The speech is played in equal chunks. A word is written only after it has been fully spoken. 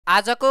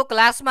आजको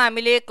क्लासमा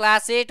हामीले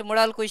क्लास 8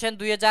 मोडल क्वेसन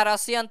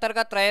 2080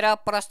 अन्तर्गत रहेर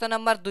प्रश्न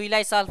नम्बर 2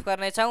 लाई सल्भ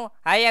गर्नेछौँ।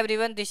 High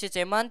everyone, this is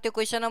Hemant. त्यो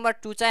क्वेसन नम्बर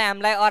 2 चाहिँ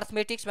हामीलाई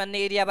अर्थमेटिक्स भन्ने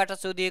एरियाबाट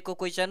सोधिएको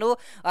क्वेसन हो,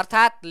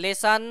 अर्थात्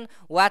लेसन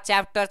वा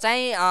च्याप्टर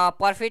चाहिँ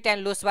प्रॉफिट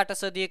एन्ड लसबाट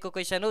सोधिएको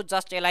क्वेसन हो।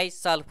 जस्ट यसलाई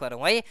सल्भ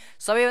गरौँ है।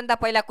 सबैभन्दा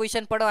पहिला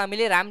क्वेसन पढौँ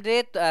हामीले।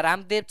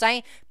 रामदेव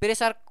चाहिँ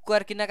प्रेसर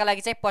कुकर किन्नका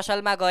लागि चाहिँ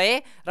पसलमा गए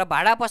र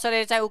भाडा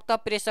पसलले चाहिँ उक्त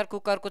प्रेसर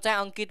कुकरको चाहिँ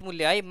अङ्कित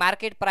मूल्य है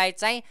मार्केट प्राइस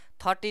चाहिँ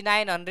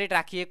 3900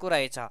 राखिएको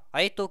रहेछ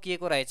है,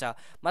 तोकिएको रहेछ।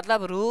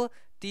 मतलब रु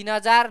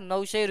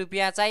 3900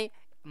 रुपियाँ चाहिँ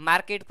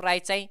मार्केट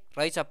प्राइस चाहिँ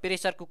रहेछ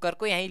प्रेसर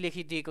कुकरको। यहीँ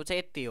लेखिदिएको छ,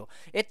 यति हो।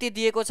 यति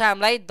दिएको छ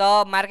हामीलाई।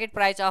 The market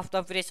price of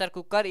the pressure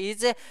cooker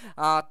is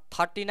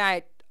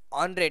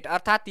 3900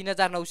 अर्थात्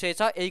 3900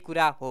 छ। यही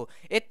कुरा हो,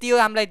 यति हो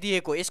हामीलाई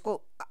दिएको।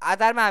 यसको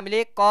आधारमा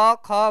हामीले क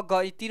ख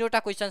ग तीनवटा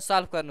क्वेसन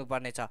सल्भ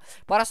गर्नुपर्ने छ।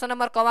 प्रश्न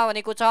नम्बर कमा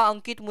भनेको छ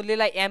अङ्कित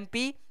मूल्यलाई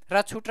एमपी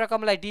र छुट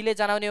रकमलाई डीले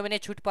जनाउने हो भने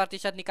छुट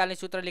प्रतिशत निकाल्ने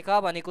सूत्र लेख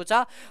भनेको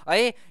छ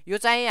है। यो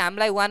चाहिँ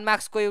हामीलाई 1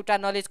 मार्क्सको एउटा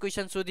नलेज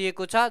क्वेसन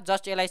सोधिएको छ।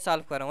 जस्ट यसलाई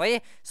सल्भ गरौँ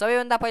है।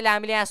 सबैभन्दा पहिला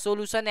हामीले यहाँ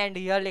सोलुसन एन्ड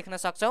हियर लेख्न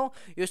सक्छौँ।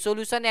 यो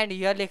सोलुसन एन्ड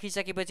हियर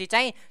लेखिसकेपछि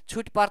चाहिँ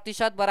छुट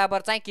प्रतिशत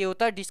बराबर चाहिँ के हो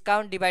त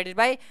discount divided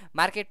by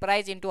market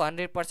price into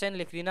 100%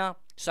 लेखिदिन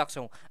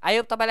सक्छौँ। आई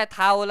होप तपाईँलाई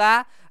थाहा होला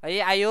है।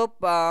 आई होप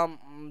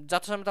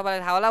जतिसम्म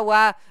तपाईँलाई थाहा होला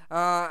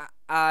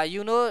वा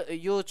यु नो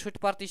यो छुट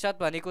प्रतिशत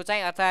भनेको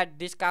चाहिँ अर्थात्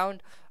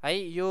डिस्काउन्ट है,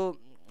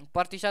 यो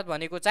प्रतिशत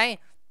भनेको चाहिँ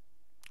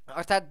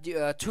अर्थात्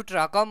छुट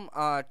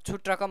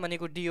रकम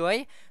भनेको डी हो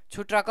है।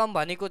 छुट रकम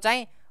भनेको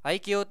चाहिँ है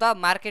के हो त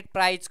मार्केट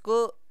प्राइसको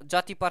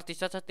जति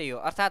प्रतिशत छ त्यही हो,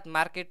 अर्थात्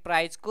मार्केट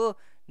प्राइसको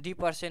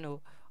D%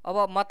 हो।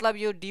 अब मतलब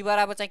यो डी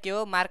बराबर चाहिँ के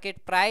हो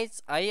मार्केट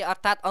प्राइस है,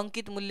 अर्थात्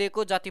अङ्कित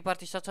मूल्यको जति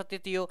प्रतिशत छ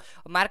त्यति हो।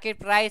 Market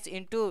price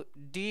into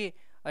D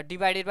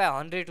divided by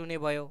 100 हुने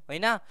भयो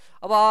होइन।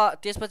 अब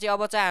त्यसपछि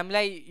अब चाहिँ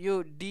हामीलाई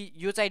यो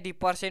चाहिँ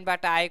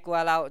D%बाट आएको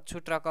वाला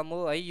छुट रकम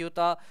हो है। यो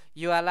त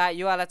यो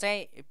वाला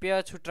चाहिँ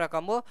पेयर छुट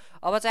रकम हो।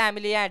 अब चाहिँ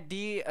हामीले यहाँ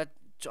डी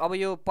अब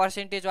यो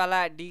पर्सेन्टेज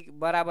वाला डी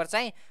बराबर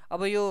चाहिँ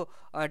अब यो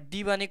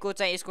डी भनेको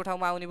चाहिँ यसको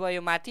ठाउँमा आउने भयो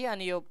यो माथि,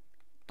 अनि यो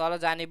तल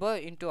जाने भयो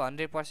इन्टु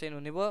 100%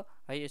 हुने भयो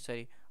है।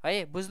 यसरी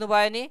है,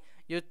 बुझ्नुभयो नि।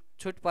 यो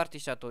छुट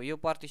प्रतिशत हो, यो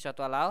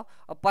प्रतिशतवाला हो।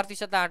 अब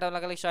प्रतिशतलाई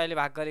हटाउनका लागि 100ले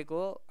भाग गरेको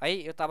हो है,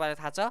 यो तपाईँलाई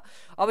थाहा छ।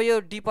 अब यो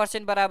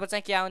D% बराबर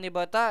चाहिँ के आउने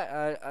भयो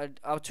त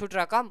अब छुट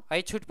रकम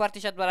है। छुट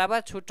प्रतिशत बराबर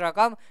छुट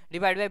रकम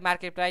divide by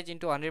market price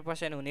into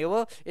 100% हुने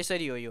हो।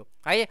 यसरी हो यो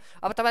है।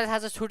 अब तपाईँलाई थाहा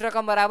छ छुट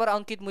रकम बराबर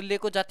अङ्कित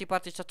मूल्यको जति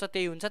प्रतिशत छ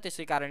त्यही हुन्छ।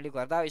 त्यसै कारणले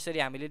गर्दा यसरी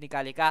हामीले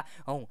निकालेका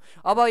हौँ।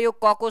 अब यो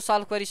क को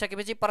सल्भ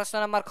गरिसकेपछि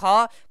प्रश्न नम्बर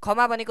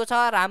खमा भनेको छ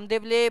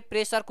रामदेवले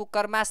प्रेसर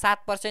कुकरमा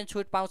 7%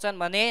 छुट पाउँछन्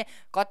भने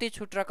कति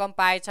छुट रकम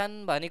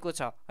पाएछन् भनेको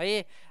छ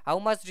है। How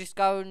much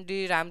discount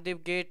D Ramdev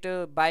get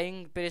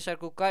buying pressure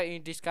cooker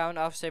in discount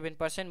of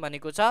 7%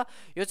 भनेको छ।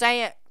 यो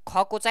चाहिँ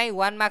खको चाहिँ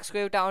 1 मार्क्सको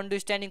एउटा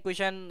अन्डरस्ट्यान्डिङ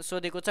क्वेसन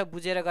सोधेको छ,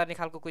 बुझेर गर्ने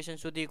खालको क्वेसन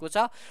सोधिएको छ।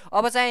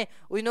 अब चाहिँ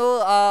विनो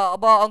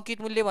अब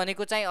अङ्कित मूल्य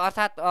भनेको चाहिँ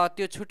अर्थात्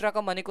त्यो छुट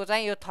रकम भनेको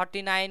चाहिँ यो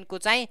 39 को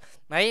चाहिँ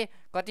है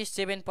कति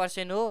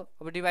 7% हो।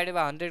 अब डिभाइडेड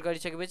बाई 100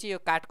 गरिसकेपछि यो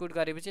काटकुट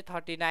गरेपछि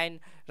 39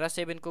 र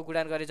 7 को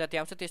गुणन गरे जति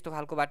आउँछ त्यस्तो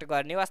खालकोबाट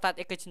गर्ने हो। अर्थात्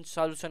एकैछिन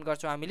सल्युसन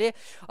गर्छौँ हामीले।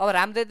 अब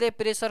रामदेवले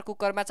प्रेसर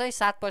कुकरमा चाहिँ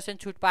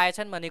 7% छुट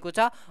पाएछन् भनेको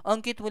छ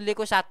अङ्कित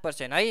मूल्यको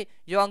 7% है।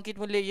 यो अङ्कित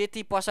मूल्य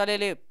यति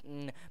पसलेले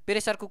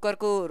प्रेसर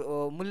कुकरको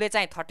मूल्य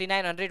चाहिँ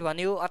 3900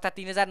 भन्यो, अर्थात्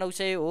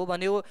 3900 हो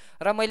भन्यो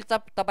र मैले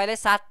तपाईँलाई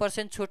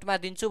 7% छुटमा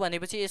दिन्छु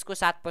भनेपछि यसको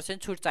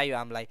 7% छुट चाहियो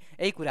हामीलाई।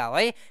 यही कुरा हो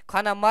है। ख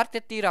नम्बर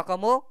त्यति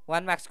रकम हो,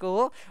 1 मार्क्सको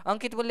हो।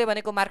 अङ्कित मूल्य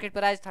भनेको मार्केट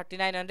प्राइस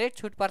 3900,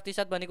 छुट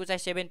प्रतिशत भनेको चाहिँ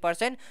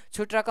 7%,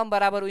 छुट रकम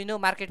बराबर विनो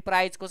मार्केट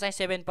प्राइसको चाहिँ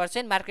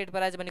 7%, मार्केट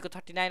प्राइस भनेको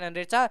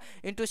 3900 छ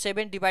इन्टु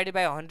 7 डिभाइडेड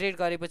बाई 100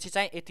 गरेपछि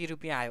चाहिँ यति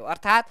रुपियाँ आयो।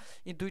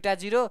 अर्थात् यी दुईटा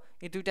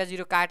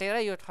जिरो काटेर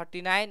यो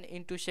 39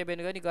 इन्टु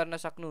 7 पनि गर्न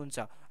सक्नुहुन्छ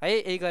है।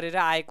 यही गरेर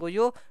आएको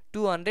यो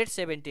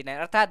 279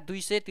 अर्थात्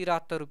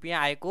 273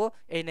 रुपियाँ आएको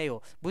यही नै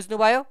हो।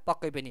 बुझ्नुभयो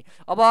पक्कै पनि।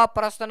 अब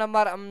प्रश्न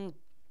नम्बर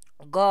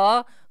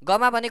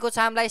गमा भनेको छ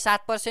हामीलाई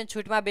 7%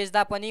 छुटमा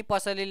बेच्दा पनि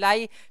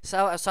पसलेलाई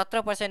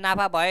 17%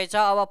 नाफा भएछ।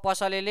 अब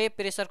पसलेले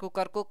प्रेसर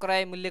कुकरको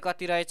क्रय मूल्य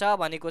कति रहेछ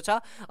भनेको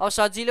छ। अब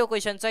सजिलो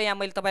क्वेसन छ, यहाँ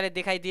मैले तपाईँलाई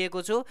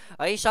देखाइदिएको छु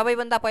है।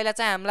 सबैभन्दा पहिला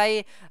चाहिँ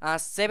हामीलाई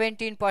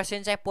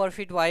 17% चाहिँ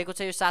प्रफिट भएको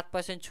छ यो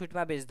 7%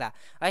 छुटमा बेच्दा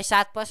है।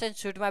 7%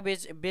 छुटमा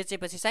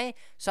बेचेपछि चाहिँ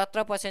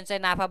 17%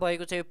 चाहिँ नाफा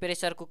भएको छ यो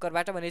प्रेसर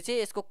कुकरबाट भनेपछि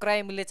यसको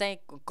क्रय मूल्य चाहिँ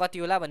कति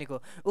होला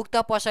भनेको।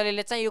 उक्त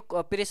पसलेले चाहिँ यो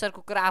प्रेसर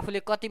कुकर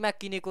आफूले कतिमा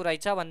किनेको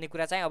रहेछ भन्ने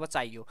कुरा चाहिँ अब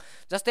चाहियो।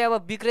 जस्तै अब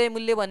विक्रय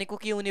मूल्य भनेको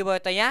के हुने भयो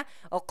त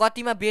यहाँ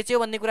कतिमा बेच्यो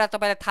भन्ने कुरा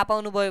तपाईँलाई थाहा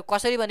पाउनु भयो।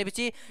 कसरी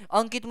भनेपछि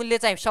अङ्कित मूल्य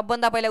चाहिँ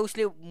सबभन्दा पहिला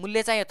उसले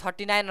मूल्य चाहिँ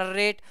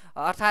 3900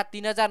 अर्थात्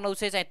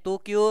 3900 चाहिँ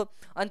तोक्यो,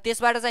 अनि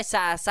त्यसबाट चाहिँ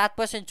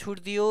 7% छुट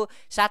दियो।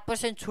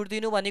 7% छुट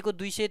दिनु भनेको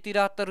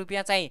 273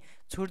 रुपियाँ चाहिँ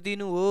छुट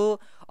दिनु हो।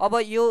 अब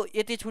यो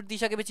यति छुट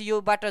दिइसकेपछि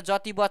योबाट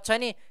जति बच्छ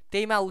नि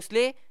त्यहीमा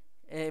उसले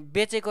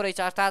बेचेको रहेछ,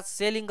 अर्थात्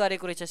सेलिङ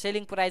गरेको रहेछ,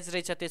 सेलिङ प्राइस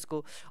रहेछ त्यसको।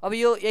 अब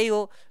यो यही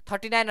हो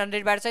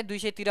 3900 बाट चाहिँ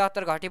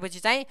 273 घटेपछि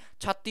चाहिँ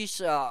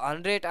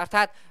 3600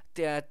 अर्थात्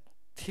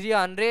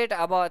 300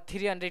 अब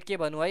 300 के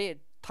भन्नु है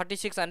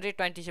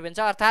 3627 छ,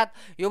 अर्थात्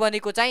यो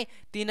भनेको चाहिँ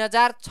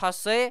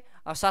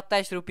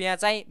 3627 रुपियाँ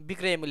चाहिँ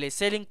विक्रय मूल्य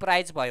सेलिङ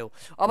प्राइस भयो।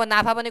 अब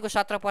नाफा भनेको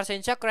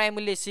 17% छ, क्रय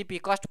मूल्य CP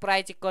cost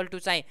price equal to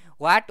चाहिँ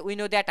वाट वी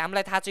नो द्याट,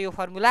 हामीलाई थाहा छ यो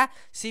फर्मुला।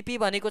 सिपी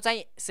भनेको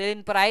चाहिँ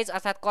सेलिङ प्राइस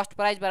अर्थात् कस्ट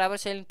प्राइस बराबर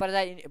selling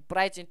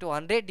price into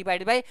 100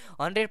 divided by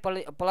 100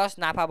 plus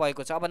नाफा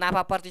भएको छ। अब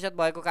नाफा प्रतिशत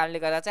भएको कारणले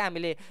गर्दा चाहिँ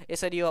हामीले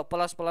यसरी यो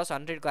प्लस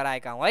 100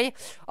 गराएका हौँ है।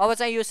 अब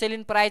चाहिँ यो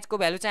सेलिङ प्राइसको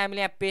भ्यालु चाहिँ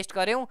हामीले यहाँ पेस्ट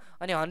गऱ्यौँ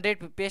अनि 100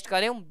 पेस्ट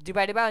गऱ्यौँ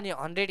डिभाइडेड बाई अनि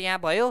 100 यहाँ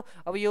भयो।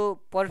 अब यो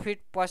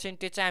प्रफिट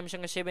पर्सेन्टेज चाहिँ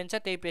हामीसँग 7 छ,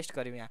 त्यही पेस्ट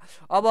गऱ्यौँ यहाँ।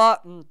 अब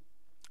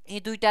यी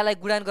दुईटालाई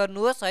गुणन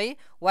गर्नुहोस् है,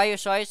 वा यो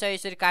 100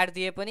 यसरी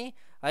काटिदिए पनि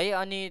है,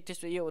 अनि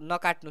त्यसपछि यो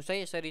नकाट्नुहोस्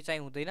है, यसरी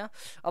चाहिँ हुँदैन।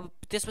 अब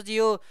त्यसपछि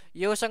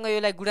योसँग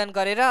योलाई गुणन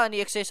गरेर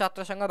अनि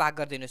 117 सँग भाग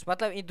गरिदिनुहोस्,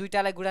 मतलब यी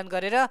दुईटालाई गुणन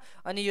गरेर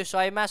अनि यो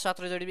 100 मा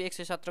 17 जोडी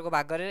 117 को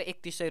भाग गरेर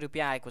 3100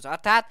 रुपियाँ आएको छ,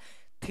 अर्थात्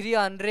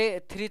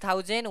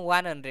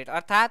 3100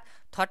 अर्थात्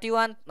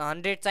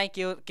 3100 चाहिँ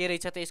के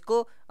रहेछ त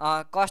यसको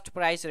कस्ट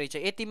प्राइस रहेछ।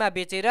 यतिमा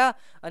बेचेर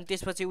अनि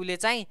त्यसपछि उसले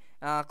चाहिँ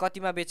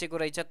कतिमा बेचेको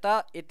रहेछ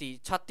त,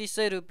 यति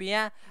 3600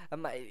 रुपियाँ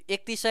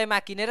 3100 मा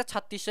किनेर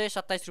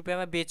 3627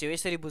 रुपियाँमा बेच्यो,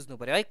 यसरी बुझ्नु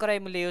पर्यो है। क्रय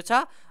मूल्य यो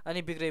छ अनि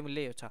विक्रय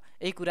मूल्य यो छ,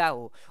 यही कुरा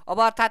हो। अब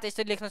अर्थात्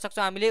यसरी लेख्न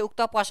सक्छौँ हामीले,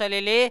 उक्त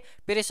पसलेले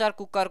प्रेसर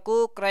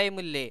कुकरको क्रय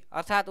मूल्य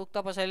अर्थात् उक्त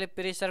पसलेले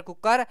प्रेसर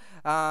कुकर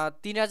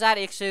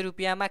 3100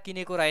 रुपियाँमा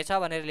किनेको रहेछ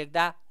भनेर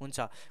लेख्दा हुन्छ।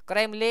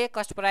 क्रय मूल्य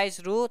कस्ट प्राइस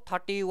रु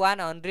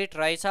 3100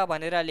 रहेछ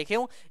भनेर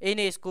लेख्यौँ, यही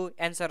नै यसको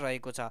एन्सर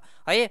रहेको छ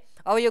है।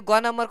 अब यो ग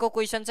नम्बरको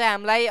क्वेसन चाहिँ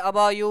हामीलाई अब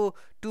यो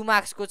 2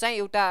 मार्क्सको चाहिँ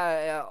एउटा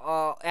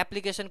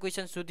एप्लिकेसन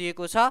क्वेसन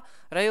सोधिएको छ,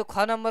 र यो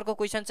ख नम्बरको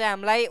क्वेसन चाहिँ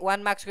हामीलाई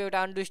 1 मार्क्सको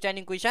एउटा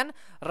अन्डरस्ट्यान्डिङ क्वेसन,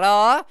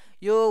 र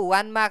यो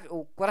 1 मार्क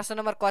प्रश्न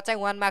नम्बर क चाहिँ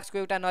 1 मार्क्सको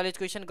एउटा नलेज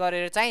क्वेसन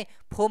गरेर चाहिँ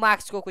 4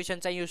 मार्क्सको क्वेसन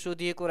चाहिँ यो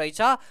सोधिएको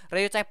रहेछ, र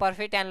यो चाहिँ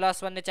पर्फेक्ट एन्ड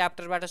लस भन्ने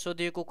च्याप्टरबाट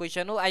सोधिएको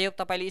क्वेसन हो। आई होप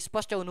तपाईँले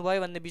स्पष्ट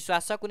हुनुभयो भन्ने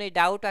विश्वास छ। कुनै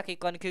डाउट वा केही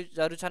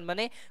कन्फ्युजहरू छन्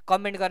भने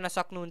कमेन्ट गर्न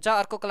सक्नुहुन्छ।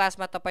 अर्को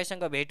क्लासमा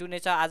तपाईँसँग भेट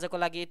हुनेछ। आजको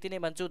लागि यति नै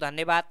भन्छु,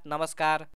 धन्यवाद, नमस्कार।